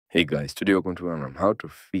Hey guys, today we're going to learn on how to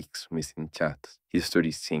fix missing chat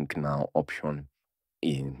history sync now option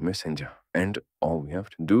in Messenger. And all we have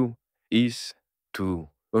to do is to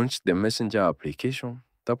launch the Messenger application,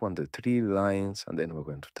 tap on the three lines, and then we're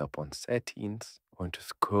going to tap on settings. We're going to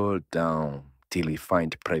scroll down till we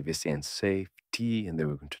find privacy and safety, and then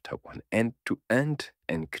we're going to tap on end-to-end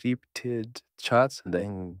encrypted chats, and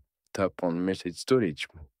then tap on message storage.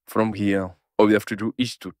 From here, all we have to do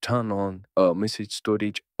is to turn on message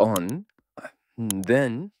storage on.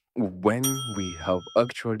 Then when we have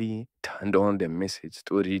actually turned on the message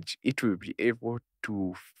storage, it will be able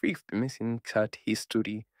to fix the missing chat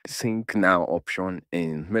history sync now option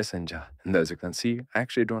in Messenger. And as you can see, I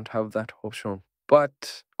actually don't have that option,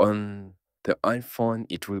 but on the iPhone,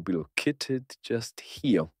 it will be located just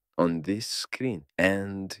here on this screen,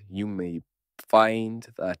 and you may find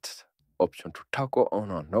that option to toggle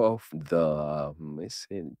on and off the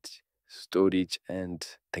message storage. And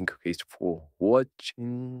thank you guys for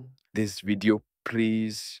watching this video.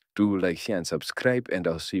 Please do like, share, and subscribe, and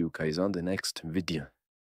I'll see you guys on the next video.